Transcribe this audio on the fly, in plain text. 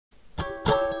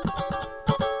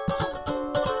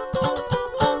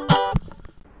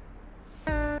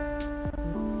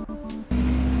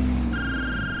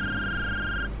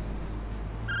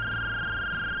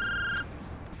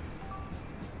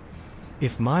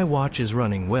If my watch is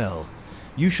running well,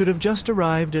 you should have just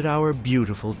arrived at our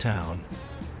beautiful town.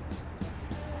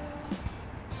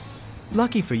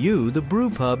 Lucky for you, the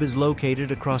Brewpub is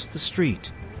located across the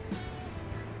street.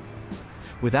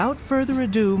 Without further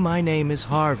ado, my name is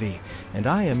Harvey, and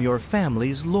I am your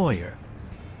family's lawyer.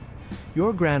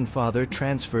 Your grandfather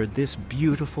transferred this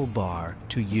beautiful bar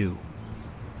to you.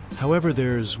 However,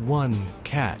 there's one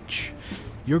catch.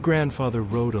 Your grandfather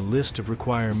wrote a list of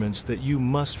requirements that you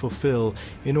must fulfill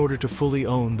in order to fully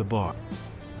own the bar.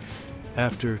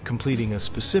 After completing a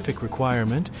specific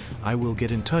requirement, I will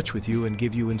get in touch with you and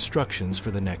give you instructions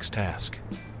for the next task.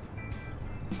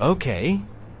 Okay,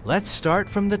 let's start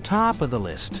from the top of the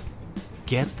list.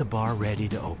 Get the bar ready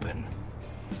to open.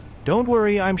 Don't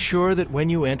worry, I'm sure that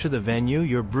when you enter the venue,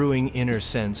 your brewing inner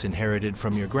sense inherited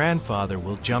from your grandfather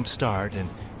will jumpstart and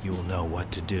you'll know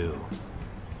what to do.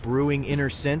 Brewing inner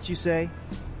sense, you say?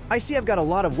 I see I've got a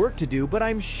lot of work to do, but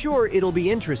I'm sure it'll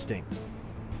be interesting.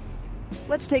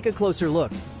 Let's take a closer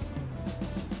look.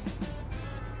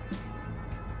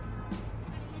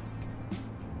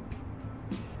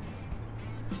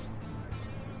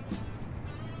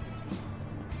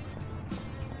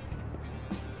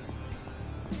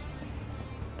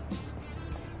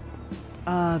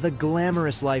 The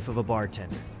glamorous life of a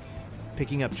bartender.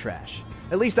 Picking up trash.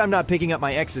 At least I'm not picking up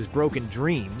my ex's broken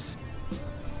dreams.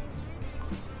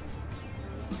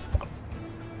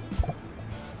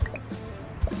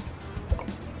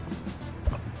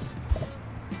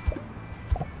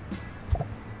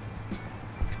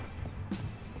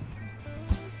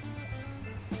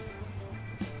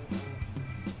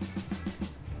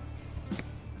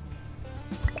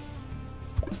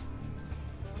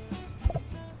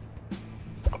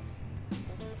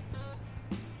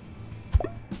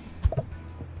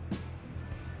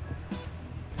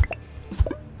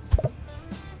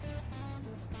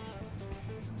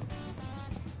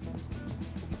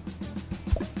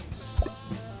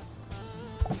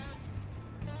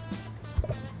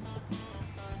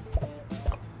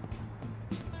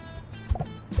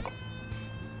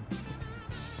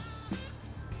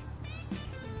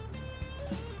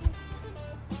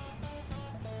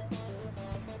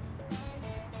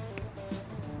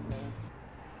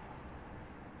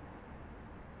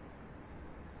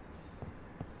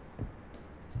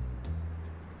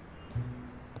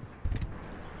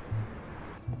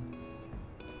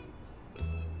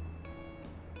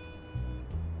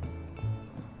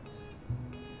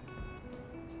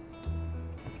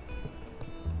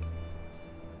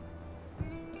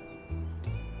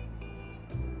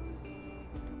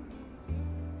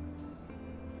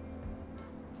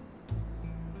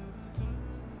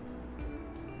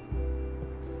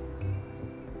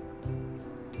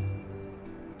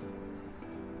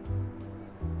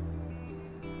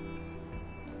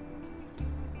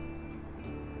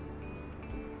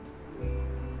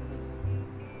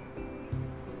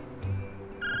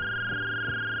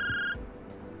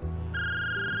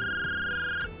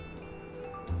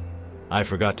 I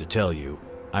forgot to tell you,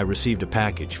 I received a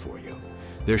package for you.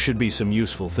 There should be some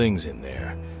useful things in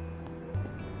there.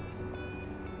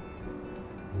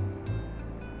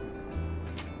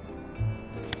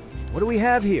 What do we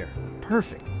have here?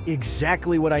 Perfect.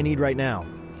 Exactly what I need right now.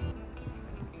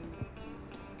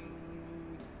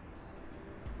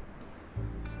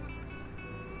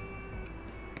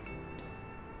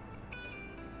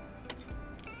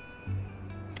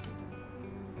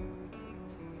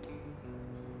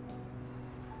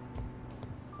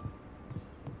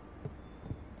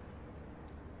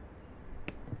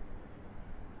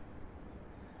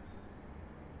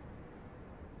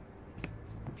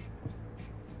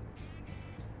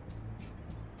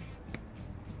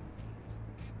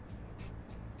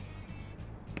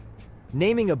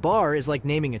 Naming a bar is like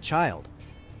naming a child.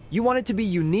 You want it to be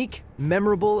unique,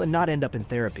 memorable, and not end up in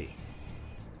therapy.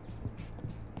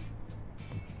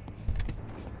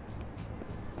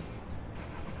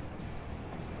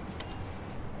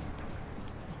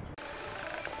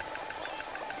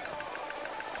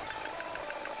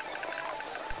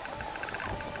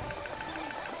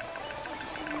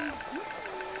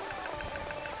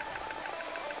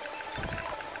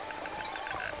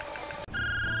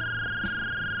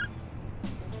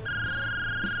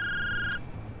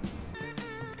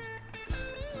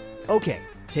 Okay,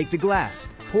 take the glass,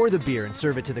 pour the beer and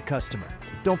serve it to the customer.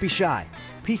 Don't be shy.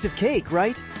 Piece of cake,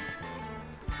 right?